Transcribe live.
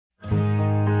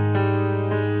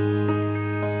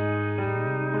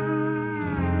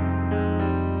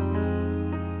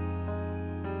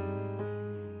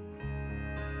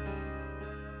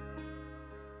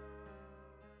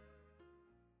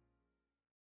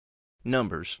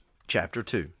Numbers chapter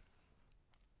 2.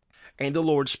 And the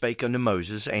Lord spake unto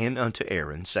Moses and unto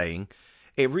Aaron, saying,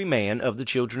 Every man of the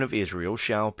children of Israel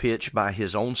shall pitch by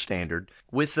his own standard,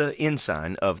 with the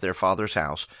ensign of their father's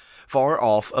house, far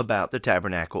off about the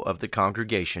tabernacle of the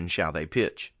congregation shall they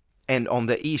pitch. And on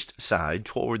the east side,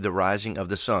 toward the rising of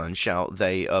the sun, shall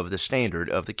they of the standard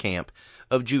of the camp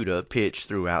of Judah pitch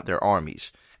throughout their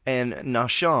armies. And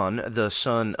Nahshon the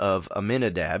son of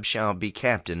Amminadab shall be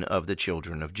captain of the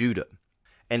children of Judah.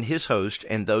 And his host,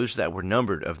 and those that were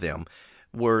numbered of them,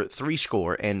 were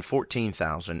threescore and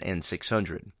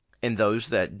 14,600. And those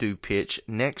that do pitch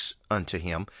next unto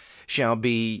him shall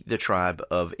be the tribe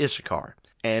of Issachar.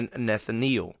 And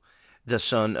Nathaniel the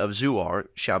son of Zuar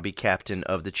shall be captain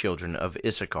of the children of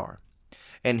Issachar.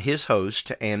 And his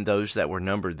host, and those that were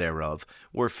numbered thereof,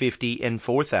 were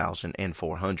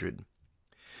 54,400.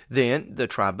 Then the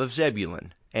tribe of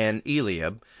Zebulun, and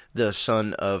Eliab the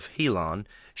son of Helon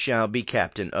shall be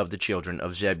captain of the children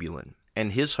of Zebulun.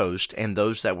 And his host, and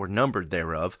those that were numbered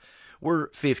thereof, were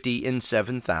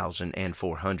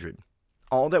 57,400.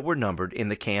 All that were numbered in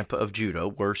the camp of Judah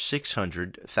were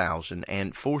 600,000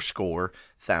 and fourscore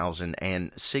thousand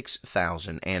and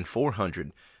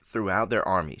 6,400 throughout their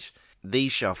armies.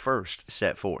 These shall first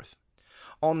set forth.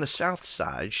 On the south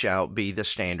side shall be the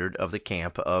standard of the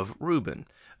camp of Reuben,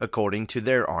 according to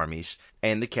their armies,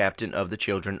 and the captain of the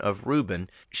children of Reuben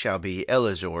shall be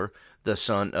Elizur the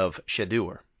son of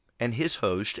Shedeur. And his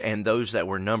host, and those that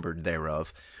were numbered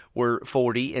thereof, were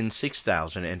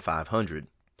 46,500.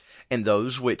 And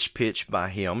those which pitch by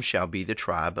him shall be the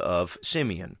tribe of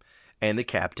Simeon. And the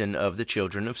captain of the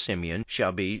children of Simeon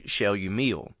shall be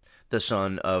Shelumiel the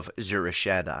son of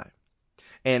Zurishaddai.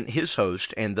 And his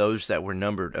host, and those that were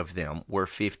numbered of them, were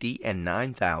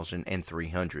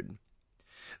 59,300.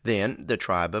 Then the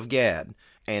tribe of Gad,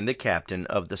 and the captain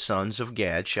of the sons of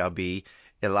Gad shall be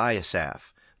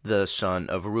Eliasaph the son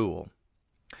of Reuel.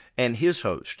 And his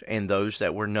host, and those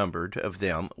that were numbered of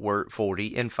them, were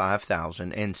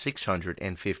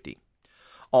 45,650.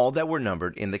 All that were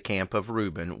numbered in the camp of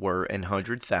Reuben were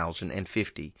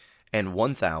 100,050, and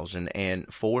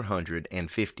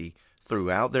 1,450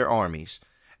 throughout their armies,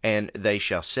 and they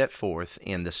shall set forth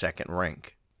in the second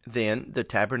rank. Then the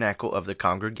tabernacle of the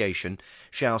congregation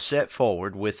shall set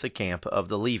forward with the camp of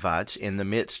the Levites in the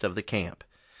midst of the camp.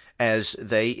 As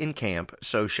they encamp,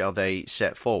 so shall they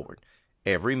set forward,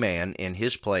 every man in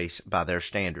his place by their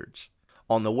standards.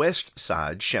 On the west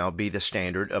side shall be the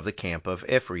standard of the camp of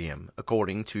Ephraim,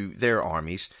 according to their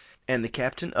armies, and the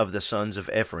captain of the sons of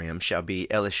Ephraim shall be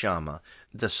Elishama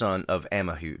the son of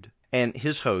Ammihud. And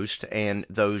his host, and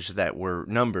those that were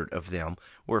numbered of them,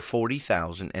 were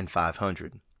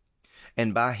 40,500.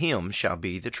 And by him shall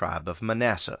be the tribe of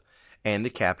Manasseh, and the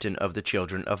captain of the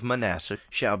children of Manasseh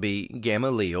shall be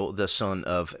Gamaliel the son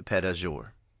of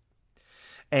Pedazur.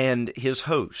 And his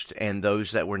host, and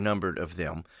those that were numbered of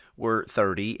them, were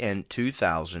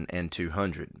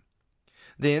 32,200.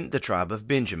 Then the tribe of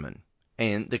Benjamin,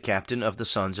 and the captain of the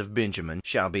sons of Benjamin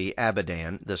shall be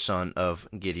Abidan the son of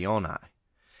Gideoni.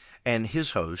 And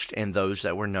his host, and those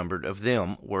that were numbered of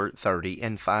them, were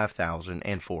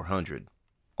 35,400.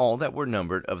 All that were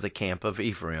numbered of the camp of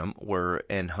Ephraim were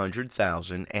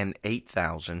 100,000 and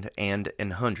 8,000 and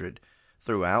 100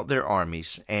 throughout their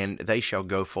armies, and they shall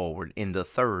go forward in the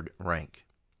third rank.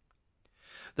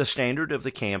 The standard of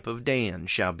the camp of Dan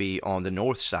shall be on the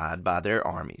north side by their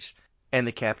armies, and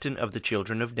the captain of the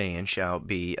children of Dan shall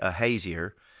be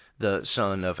Ahaziah the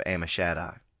son of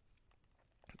Ammishaddai.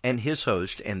 And his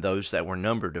host, and those that were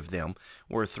numbered of them,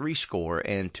 were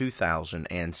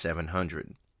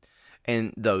 62,700.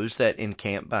 And those that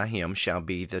encamp by him shall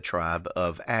be the tribe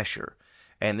of Asher,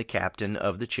 and the captain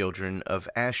of the children of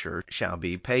Asher shall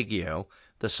be Pagiel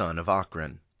the son of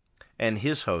Ochran. And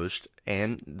his host,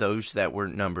 and those that were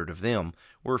numbered of them,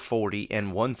 were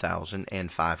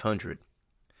 41,500.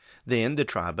 Then the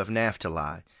tribe of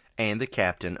Naphtali, and the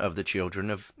captain of the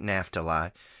children of Naphtali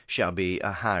shall be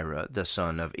Ahira the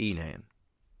son of Enan.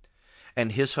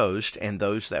 And his host, and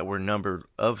those that were numbered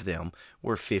of them,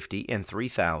 were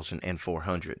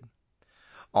 53,400.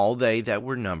 All they that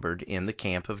were numbered in the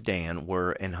camp of Dan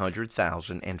were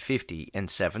 100,050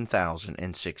 and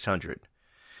 7,600.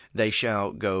 They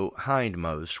shall go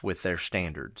hindmost with their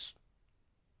standards.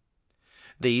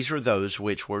 These are those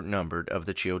which were numbered of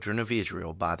the children of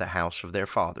Israel by the house of their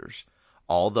fathers.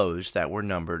 All those that were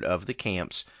numbered of the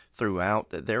camps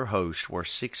throughout their host were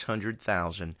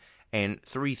 600,000 and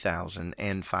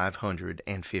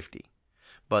 3,550.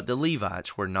 But the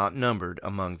Levites were not numbered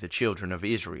among the children of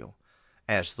Israel,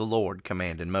 as the Lord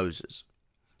commanded Moses.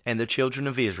 And the children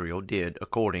of Israel did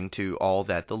according to all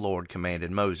that the Lord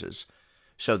commanded Moses.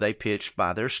 So they pitched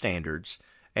by their standards,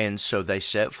 and so they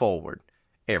set forward,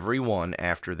 every one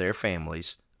after their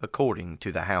families, according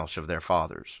to the house of their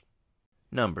fathers.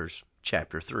 Numbers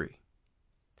chapter 3.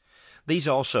 These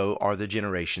also are the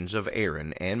generations of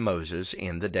Aaron and Moses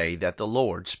in the day that the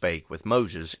Lord spake with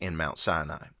Moses in Mount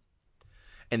Sinai.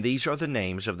 And these are the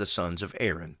names of the sons of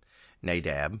Aaron: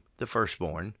 Nadab, the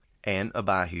firstborn, and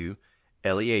Abihu,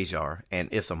 Eleazar, and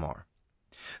Ithamar.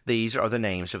 These are the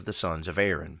names of the sons of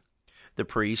Aaron, the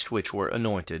priests which were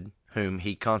anointed, whom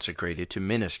he consecrated to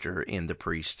minister in the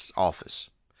priest's office.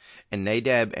 And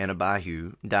Nadab and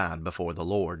Abihu died before the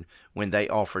Lord, when they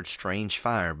offered strange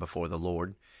fire before the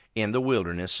Lord in the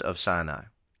wilderness of Sinai.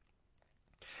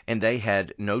 And they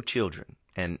had no children,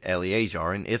 and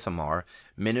Eleazar and Ithamar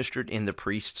ministered in the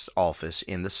priest's office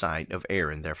in the sight of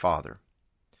Aaron their father.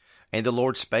 And the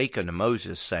Lord spake unto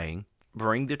Moses, saying,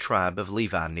 Bring the tribe of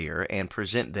Levi near, and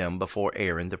present them before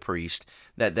Aaron the priest,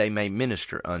 that they may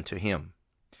minister unto him.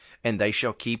 And they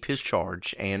shall keep his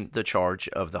charge, and the charge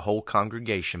of the whole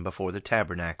congregation before the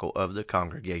tabernacle of the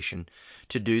congregation,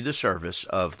 to do the service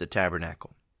of the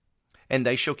tabernacle. And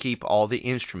they shall keep all the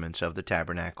instruments of the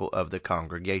tabernacle of the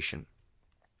congregation,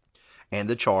 and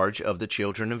the charge of the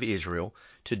children of Israel,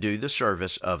 to do the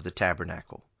service of the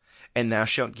tabernacle. And thou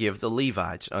shalt give the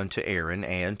Levites unto Aaron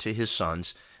and to his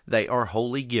sons; they are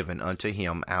wholly given unto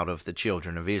him out of the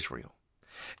children of Israel.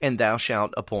 And thou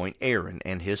shalt appoint Aaron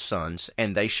and his sons,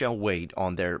 and they shall wait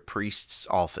on their priest's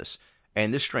office,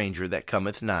 and the stranger that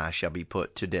cometh nigh shall be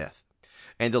put to death.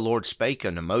 And the Lord spake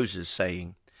unto Moses,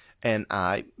 saying, And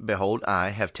I, behold, I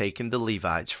have taken the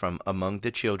Levites from among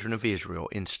the children of Israel,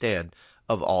 instead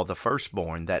of all the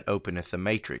firstborn that openeth the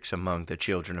matrix among the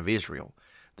children of Israel.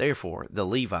 Therefore the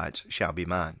Levites shall be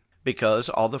mine, because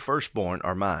all the firstborn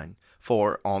are mine.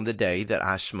 For on the day that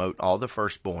I smote all the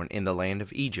firstborn in the land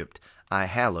of Egypt, I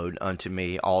hallowed unto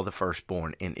me all the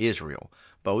firstborn in Israel,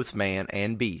 both man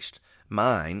and beast.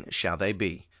 Mine shall they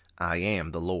be. I am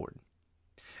the Lord.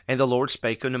 And the Lord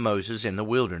spake unto Moses in the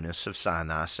wilderness of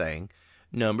Sinai, saying,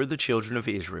 Number the children of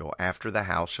Israel after the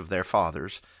house of their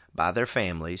fathers, by their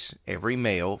families, every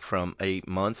male from a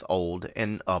month old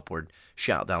and upward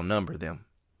shalt thou number them.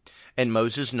 And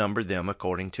Moses numbered them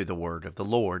according to the word of the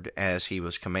Lord, as he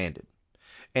was commanded.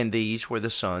 And these were the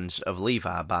sons of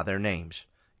Levi by their names,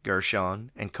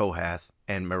 Gershon, and Kohath,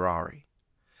 and Merari.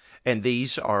 And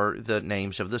these are the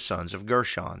names of the sons of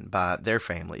Gershon by their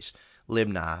families,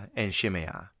 Libni and Shimei.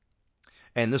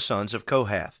 And the sons of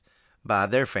Kohath by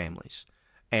their families,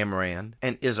 Amram,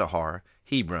 and Izahar,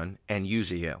 Hebron, and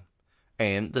Uziel.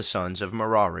 And the sons of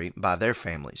Merari by their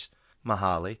families,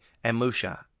 Mahali and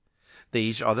Mushi.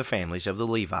 These are the families of the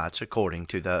Levites according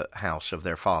to the house of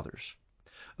their fathers.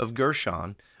 Of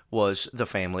Gershon was the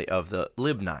family of the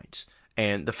Libnites,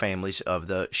 and the families of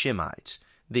the Shimites.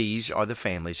 These are the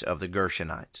families of the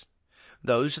Gershonites.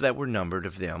 Those that were numbered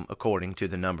of them according to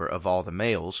the number of all the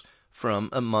males, from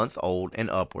a month old and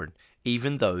upward,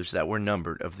 even those that were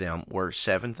numbered of them were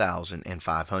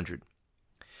 7,500.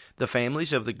 The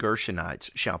families of the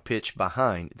Gershonites shall pitch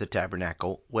behind the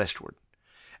tabernacle westward.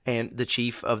 And the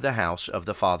chief of the house of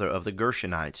the father of the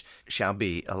Gershonites shall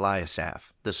be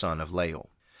Eliasaph, the son of Lael.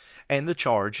 And the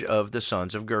charge of the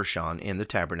sons of Gershon in the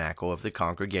tabernacle of the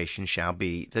congregation shall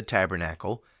be the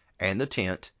tabernacle, and the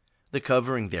tent, the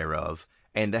covering thereof,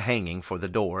 and the hanging for the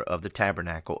door of the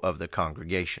tabernacle of the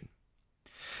congregation.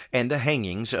 And the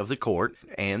hangings of the court,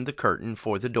 and the curtain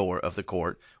for the door of the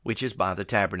court, which is by the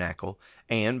tabernacle,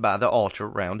 and by the altar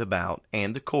round about,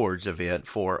 and the cords of it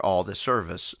for all the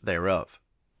service thereof.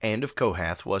 And of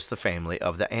Kohath was the family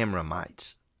of the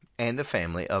Amramites, and the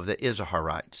family of the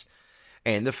Izaharites,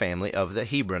 and the family of the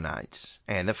Hebronites,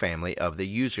 and the family of the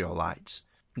Uzielites.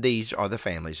 These are the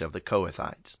families of the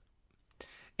Kohathites.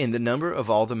 In the number of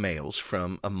all the males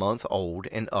from a month old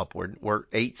and upward were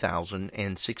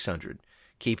 8,600,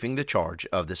 keeping the charge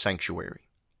of the sanctuary.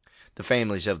 The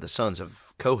families of the sons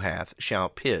of Kohath shall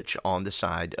pitch on the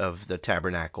side of the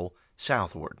tabernacle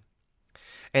southward.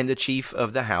 And the chief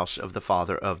of the house of the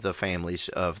father of the families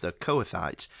of the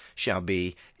Kohathites shall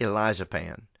be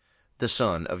Elizaphan, the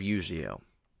son of Uziel.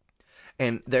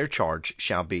 And their charge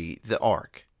shall be the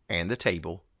ark, and the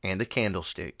table, and the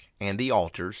candlestick, and the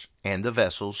altars, and the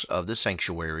vessels of the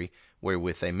sanctuary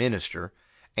wherewith they minister,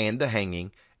 and the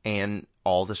hanging, and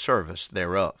all the service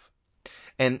thereof.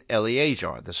 And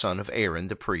Eleazar, the son of Aaron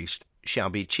the priest, shall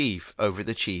be chief over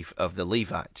the chief of the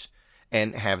Levites,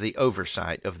 and have the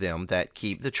oversight of them that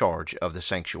keep the charge of the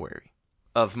sanctuary.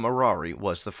 Of Merari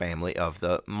was the family of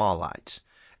the Mahlites,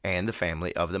 and the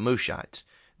family of the Mushites.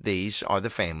 These are the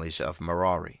families of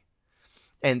Merari.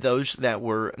 And those that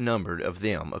were numbered of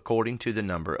them, according to the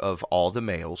number of all the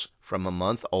males, from a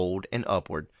month old and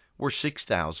upward, were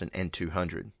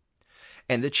 6,200.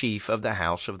 And the chief of the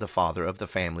house of the father of the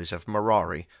families of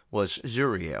Merari was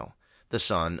Zuriel, the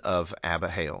son of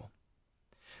Abihail.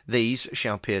 These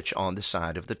shall pitch on the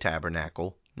side of the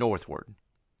tabernacle northward.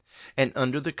 And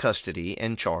under the custody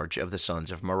and charge of the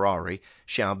sons of Merari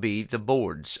shall be the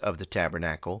boards of the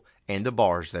tabernacle, and the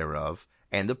bars thereof,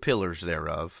 and the pillars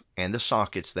thereof, and the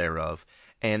sockets thereof,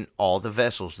 and all the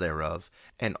vessels thereof,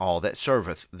 and all that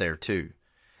serveth thereto,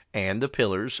 and the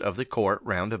pillars of the court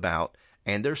round about,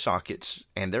 and their sockets,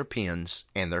 and their pins,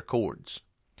 and their cords.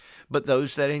 But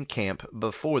those that encamp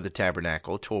before the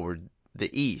tabernacle toward the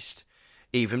east,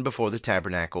 even before the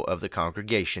tabernacle of the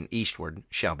congregation eastward,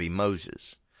 shall be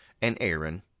Moses, and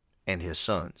Aaron, and his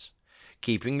sons,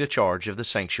 keeping the charge of the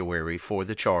sanctuary for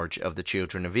the charge of the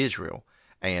children of Israel,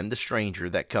 and the stranger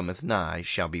that cometh nigh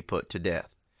shall be put to death.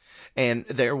 And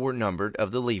there were numbered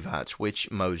of the Levites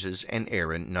which Moses and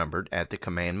Aaron numbered at the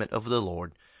commandment of the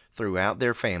Lord, throughout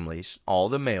their families, all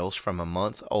the males from a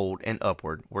month old and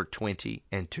upward were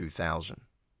 22,000.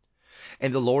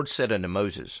 And the Lord said unto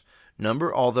Moses,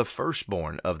 Number all the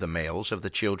firstborn of the males of the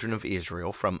children of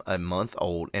Israel from a month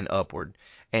old and upward,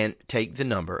 and take the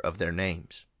number of their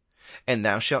names. And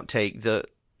thou shalt take the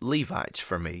Levites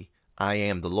for me, I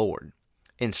am the Lord,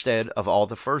 instead of all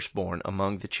the firstborn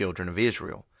among the children of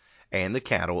Israel, and the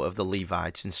cattle of the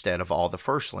Levites instead of all the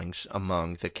firstlings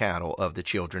among the cattle of the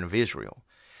children of Israel.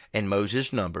 And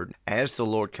Moses numbered, as the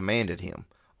Lord commanded him,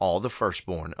 all the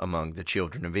firstborn among the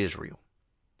children of Israel.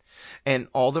 And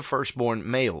all the firstborn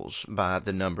males by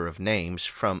the number of names,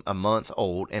 from a month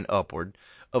old and upward,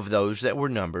 of those that were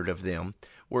numbered of them,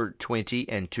 were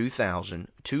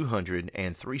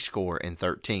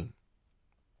 22,213.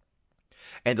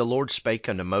 And the Lord spake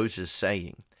unto Moses,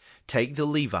 saying, Take the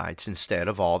Levites instead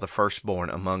of all the firstborn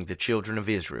among the children of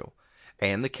Israel,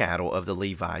 and the cattle of the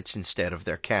Levites instead of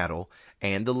their cattle,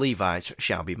 and the Levites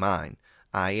shall be mine.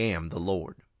 I am the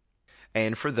Lord.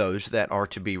 And for those that are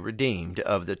to be redeemed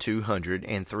of the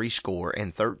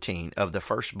 213 of the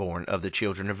firstborn of the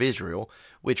children of Israel,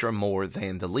 which are more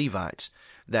than the Levites,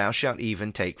 thou shalt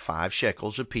even take 5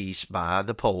 shekels apiece by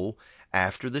the poll,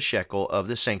 after the shekel of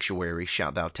the sanctuary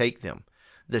shalt thou take them.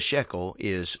 The shekel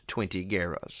is 20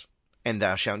 gerahs. And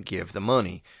thou shalt give the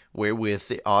money, wherewith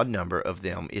the odd number of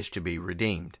them is to be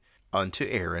redeemed, unto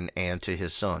Aaron and to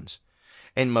his sons.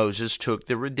 And Moses took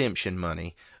the redemption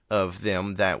money of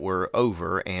them that were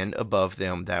over and above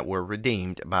them that were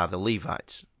redeemed by the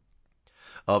Levites.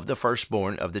 Of the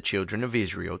firstborn of the children of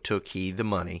Israel took he the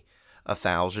money,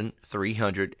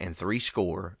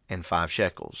 1,365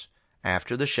 shekels,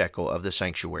 after the shekel of the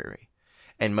sanctuary.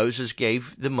 And Moses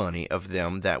gave the money of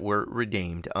them that were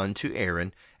redeemed unto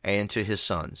Aaron and to his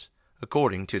sons,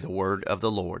 according to the word of the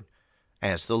Lord,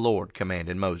 as the Lord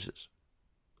commanded Moses.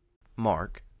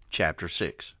 Mark chapter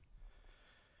 6.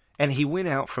 And he went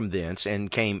out from thence,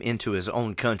 and came into his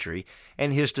own country,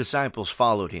 and his disciples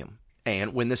followed him.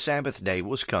 And when the Sabbath day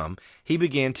was come, he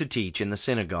began to teach in the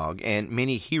synagogue, and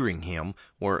many hearing him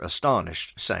were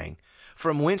astonished, saying,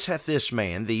 From whence hath this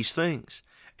man these things?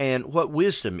 And what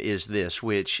wisdom is this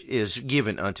which is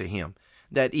given unto him,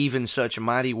 that even such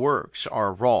mighty works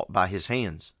are wrought by his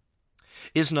hands?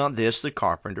 Is not this the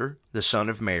carpenter, the son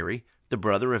of Mary, the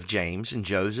brother of James and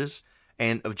Joses,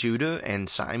 and of Judah and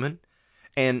Simon?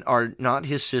 And are not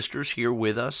his sisters here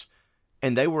with us?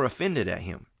 And they were offended at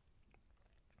him.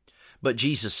 But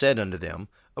Jesus said unto them,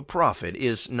 A prophet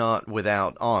is not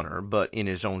without honor, but in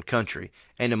his own country,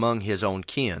 and among his own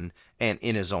kin, and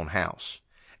in his own house.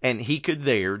 And he could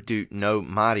there do no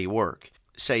mighty work,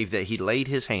 save that he laid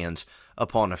his hands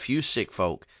upon a few sick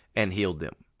folk, and healed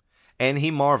them. And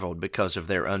he marveled because of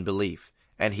their unbelief,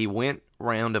 and he went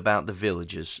round about the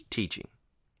villages, teaching.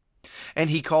 And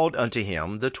he called unto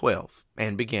him the 12,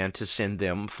 and began to send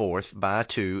them forth by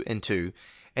 2 and 2,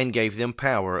 and gave them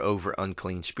power over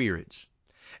unclean spirits,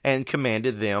 and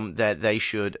commanded them that they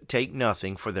should take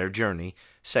nothing for their journey,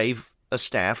 save a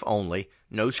staff only,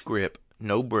 no scrip,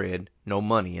 no bread, no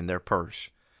money in their purse,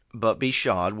 but be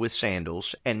shod with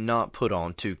sandals, and not put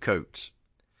on 2 coats.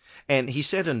 And he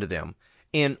said unto them,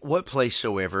 In what place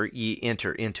soever ye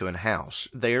enter into an house,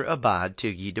 there abide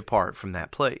till ye depart from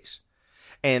that place.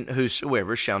 And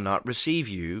whosoever shall not receive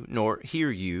you, nor hear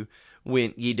you,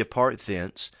 when ye depart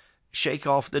thence, shake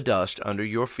off the dust under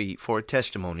your feet for a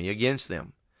testimony against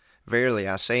them. Verily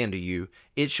I say unto you,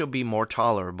 it shall be more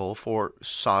tolerable for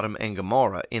Sodom and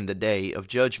Gomorrah in the day of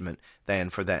judgment than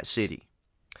for that city.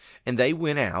 And they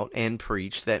went out and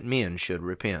preached that men should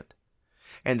repent.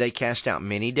 And they cast out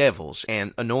many devils,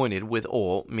 and anointed with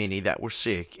oil many that were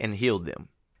sick, and healed them.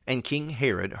 And King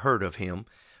Herod heard of him,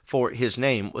 for his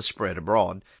name was spread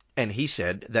abroad. And he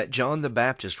said that John the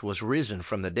Baptist was risen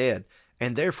from the dead,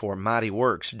 and therefore mighty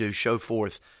works do show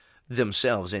forth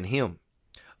themselves in him.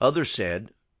 Others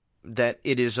said that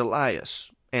it is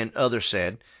Elias, and others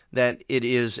said that it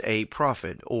is a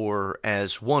prophet, or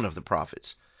as one of the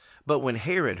prophets. But when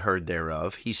Herod heard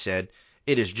thereof, he said,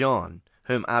 It is John,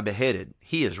 whom I beheaded.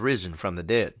 He is risen from the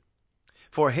dead.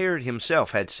 For Herod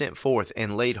himself had sent forth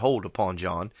and laid hold upon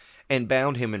John, and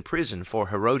bound him in prison for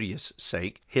Herodias'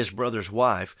 sake, his brother's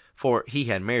wife, for he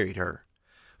had married her.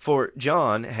 For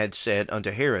John had said unto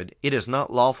Herod, It is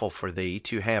not lawful for thee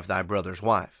to have thy brother's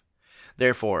wife.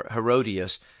 Therefore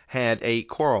Herodias had a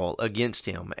quarrel against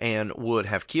him, and would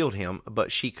have killed him,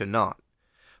 but she could not.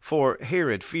 For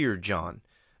Herod feared John,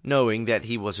 knowing that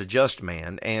he was a just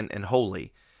man and an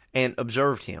holy, and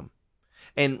observed him.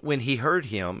 And when he heard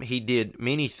him, he did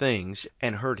many things,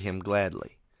 and heard him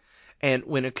gladly. And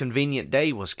when a convenient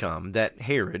day was come, that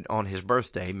Herod on his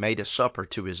birthday made a supper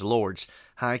to his lords,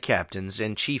 high captains,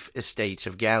 and chief estates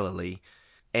of Galilee,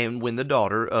 and when the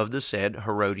daughter of the said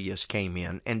Herodias came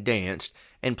in, and danced,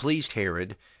 and pleased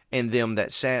Herod, and them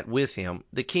that sat with him,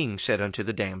 the king said unto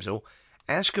the damsel,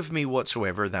 Ask of me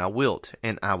whatsoever thou wilt,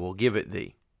 and I will give it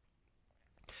thee.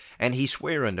 And he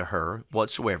sware unto her,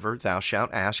 Whatsoever thou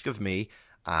shalt ask of me,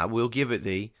 I will give it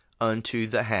thee, unto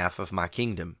the half of my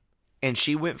kingdom. And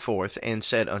she went forth, and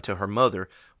said unto her mother,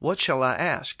 What shall I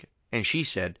ask? And she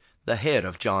said, The head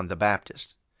of John the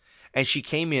Baptist. And she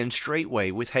came in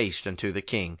straightway with haste unto the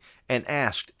king, and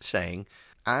asked, saying,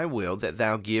 I will that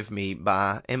thou give me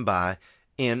by and by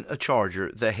in a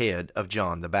charger the head of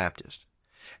John the Baptist.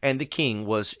 And the king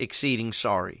was exceeding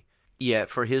sorry,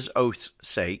 yet for his oath's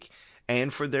sake,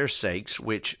 and for their sakes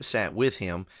which sat with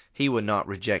him, he would not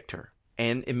reject her.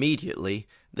 And immediately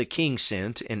the king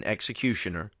sent an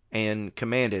executioner, and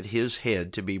commanded his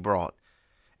head to be brought.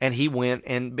 And he went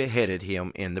and beheaded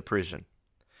him in the prison,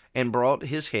 and brought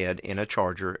his head in a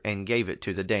charger, and gave it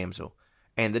to the damsel,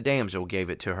 and the damsel gave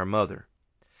it to her mother.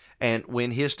 And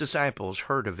when his disciples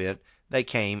heard of it, they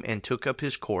came and took up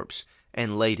his corpse,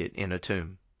 and laid it in a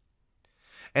tomb.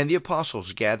 And the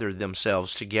apostles gathered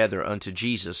themselves together unto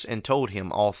Jesus, and told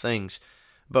him all things,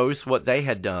 both what they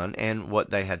had done, and what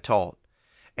they had taught.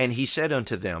 And he said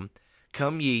unto them,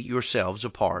 Come ye yourselves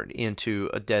apart into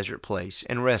a desert place,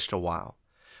 and rest a while.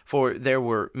 For there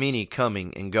were many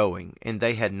coming and going, and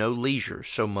they had no leisure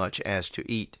so much as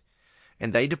to eat.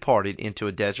 And they departed into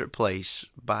a desert place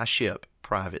by ship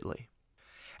privately.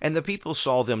 And the people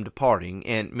saw them departing,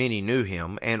 and many knew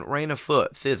him, and ran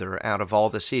afoot thither out of all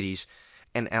the cities,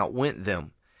 and outwent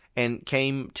them, and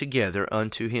came together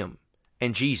unto him.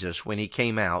 And Jesus, when he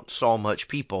came out, saw much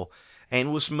people,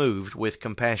 and was moved with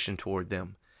compassion toward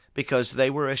them, because they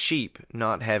were as sheep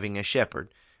not having a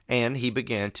shepherd, and he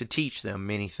began to teach them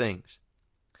many things.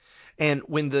 And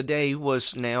when the day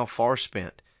was now far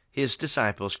spent, his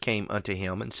disciples came unto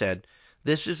him, and said,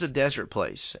 This is a desert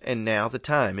place, and now the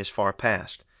time is far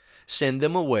past. Send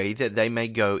them away, that they may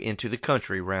go into the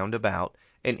country round about,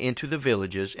 and into the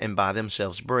villages, and buy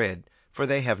themselves bread, for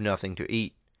they have nothing to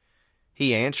eat.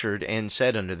 He answered and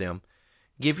said unto them,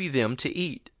 Give ye them to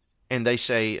eat. And they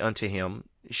say unto him,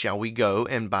 Shall we go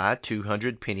and buy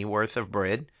 200 pennyworth of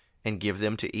bread, and give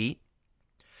them to eat?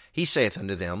 He saith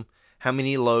unto them, How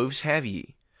many loaves have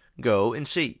ye? Go and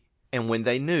see. And when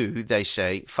they knew, they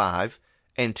say, 5,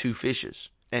 and 2 fishes.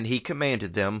 And he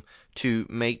commanded them to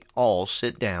make all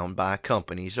sit down by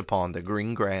companies upon the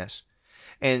green grass.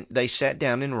 And they sat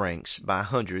down in ranks by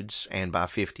hundreds and by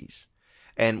 50s.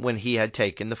 And when he had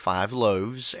taken the 5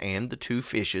 loaves and the 2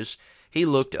 fishes, he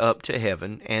looked up to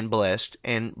heaven, and blessed,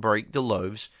 and brake the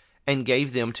loaves, and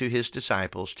gave them to his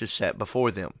disciples to set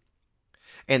before them.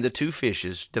 And the 2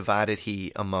 fishes divided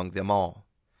he among them all.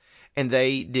 And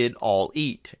they did all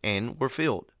eat, and were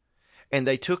filled. And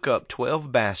they took up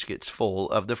 12 baskets full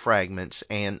of the fragments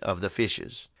and of the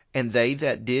fishes. And they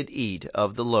that did eat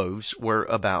of the loaves were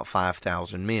about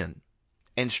 5,000 men.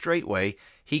 And straightway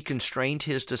he constrained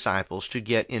his disciples to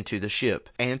get into the ship,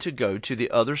 and to go to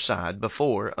the other side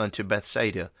before unto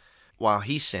Bethsaida, while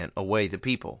he sent away the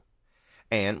people.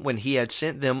 And when he had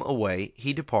sent them away,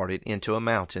 he departed into a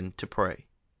mountain to pray.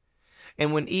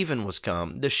 And when even was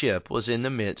come, the ship was in the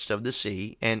midst of the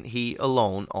sea, and he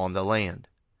alone on the land.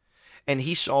 And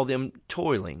he saw them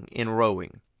toiling in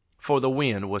rowing, for the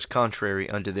wind was contrary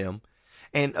unto them.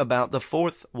 And about the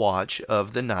 4th watch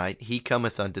of the night he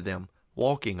cometh unto them,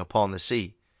 walking upon the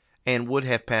sea, and would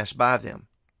have passed by them.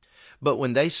 But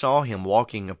when they saw him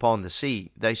walking upon the sea,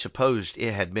 they supposed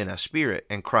it had been a spirit,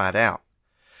 and cried out.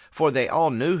 for they all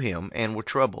knew him and were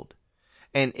troubled.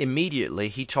 And immediately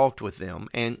he talked with them,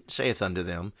 and saith unto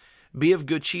them, Be of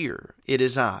good cheer, it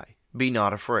is I, be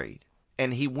not afraid.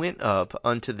 And he went up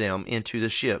unto them into the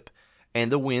ship, and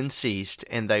the wind ceased,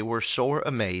 and they were sore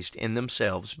amazed in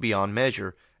themselves beyond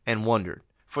measure, and wondered.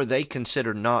 For they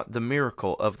considered not the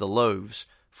miracle of the loaves,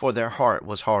 for their heart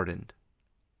was hardened.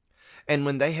 And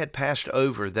when they had passed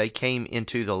over, they came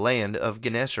into the land of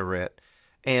Gennesaret,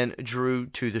 and drew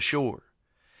to the shore.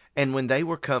 And when they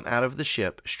were come out of the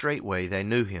ship, straightway they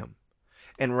knew him,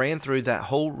 and ran through that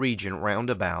whole region round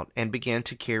about, and began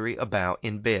to carry about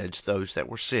in beds those that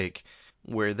were sick,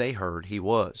 where they heard he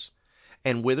was.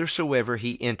 And whithersoever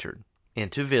he entered,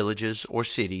 into villages, or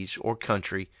cities, or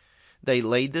country, they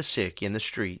laid the sick in the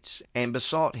streets, and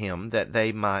besought him that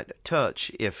they might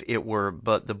touch, if it were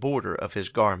but the border of his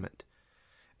garment.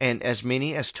 And as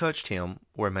many as touched him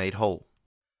were made whole.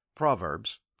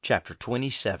 Proverbs chapter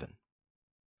 27.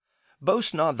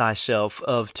 Boast not thyself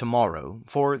of tomorrow,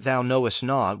 for thou knowest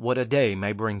not what a day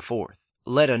may bring forth.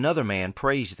 Let another man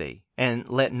praise thee, and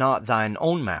let not thine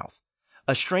own mouth,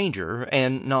 a stranger,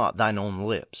 and not thine own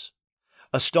lips.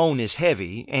 A stone is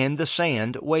heavy, and the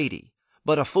sand weighty,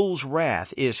 but a fool's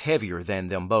wrath is heavier than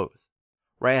them both.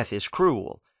 Wrath is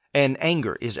cruel, and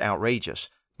anger is outrageous,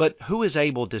 but who is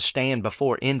able to stand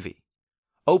before envy?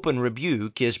 Open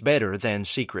rebuke is better than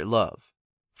secret love.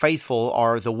 Faithful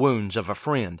are the wounds of a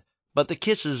friend, but the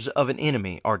kisses of an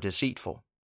enemy are deceitful.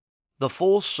 The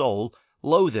full soul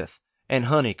loatheth an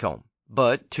honeycomb,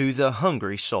 but to the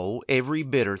hungry soul every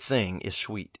bitter thing is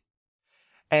sweet.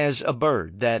 As a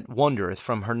bird that wandereth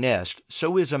from her nest,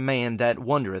 so is a man that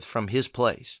wandereth from his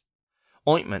place.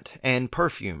 Ointment and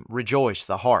perfume rejoice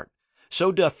the heart,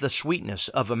 so doth the sweetness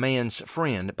of a man's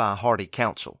friend by hearty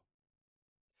counsel.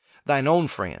 Thine own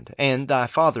friend and thy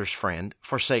father's friend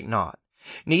forsake not,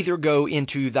 neither go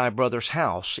into thy brother's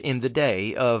house in the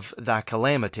day of thy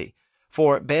calamity,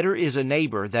 for better is a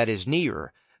neighbor that is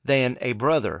near than a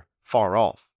brother far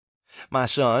off. My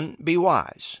son, be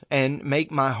wise, and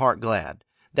make my heart glad,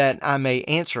 that I may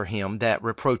answer him that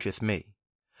reproacheth me.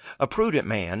 A prudent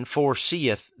man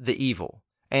foreseeth the evil,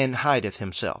 and hideth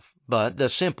himself, but the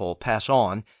simple pass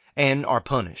on, and are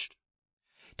punished.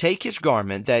 Take his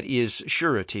garment that is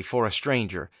surety for a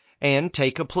stranger, and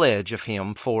take a pledge of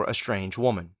him for a strange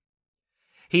woman.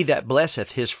 He that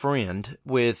blesseth his friend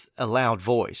with a loud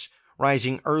voice,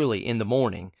 rising early in the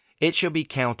morning, it shall be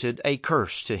counted a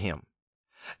curse to him.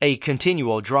 A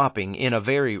continual dropping in a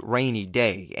very rainy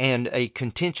day, and a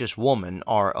contentious woman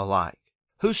are alike.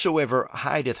 Whosoever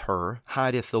hideth her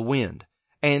hideth the wind,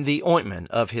 and the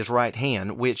ointment of his right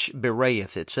hand which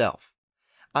bewrayeth itself.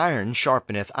 Iron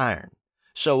sharpeneth iron,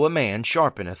 so a man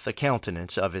sharpeneth the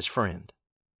countenance of his friend.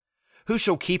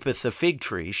 Whoso keepeth the fig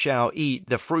tree shall eat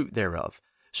the fruit thereof,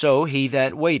 so he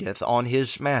that waiteth on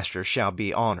his master shall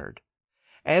be honored.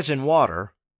 As in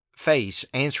water, face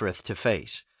answereth to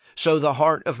face, so the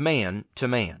heart of man to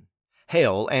man.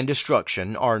 Hell and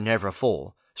destruction are never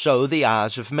full, so the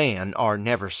eyes of man are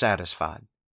never satisfied.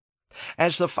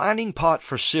 As the finding pot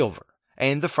for silver,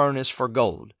 and the furnace for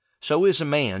gold, so is a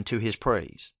man to his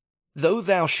praise. Though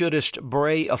thou shouldest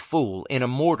bray a fool in a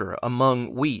mortar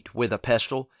among wheat with a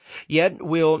pestle, yet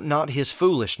will not his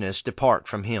foolishness depart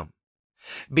from him.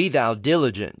 Be thou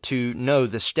diligent to know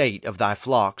the state of thy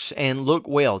flocks, and look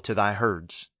well to thy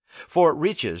herds. For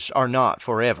riches are not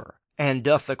forever, and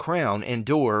doth the crown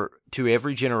endure to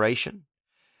every generation?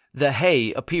 The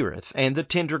hay appeareth, and the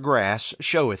tender grass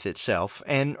showeth itself,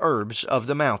 and herbs of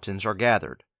the mountains are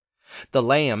gathered. The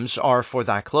lambs are for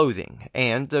thy clothing,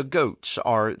 and the goats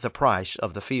are the price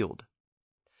of the field.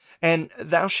 And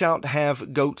thou shalt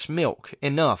have goat's milk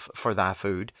enough for thy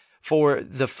food, for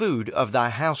the food of thy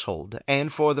household,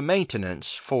 and for the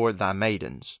maintenance for thy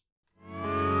maidens.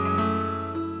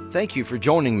 Thank you for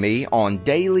joining me on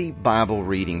Daily Bible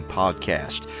Reading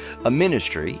Podcast, a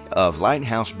ministry of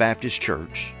Lighthouse Baptist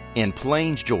Church in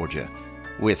Plains, Georgia,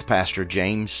 with Pastor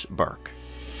James Burke.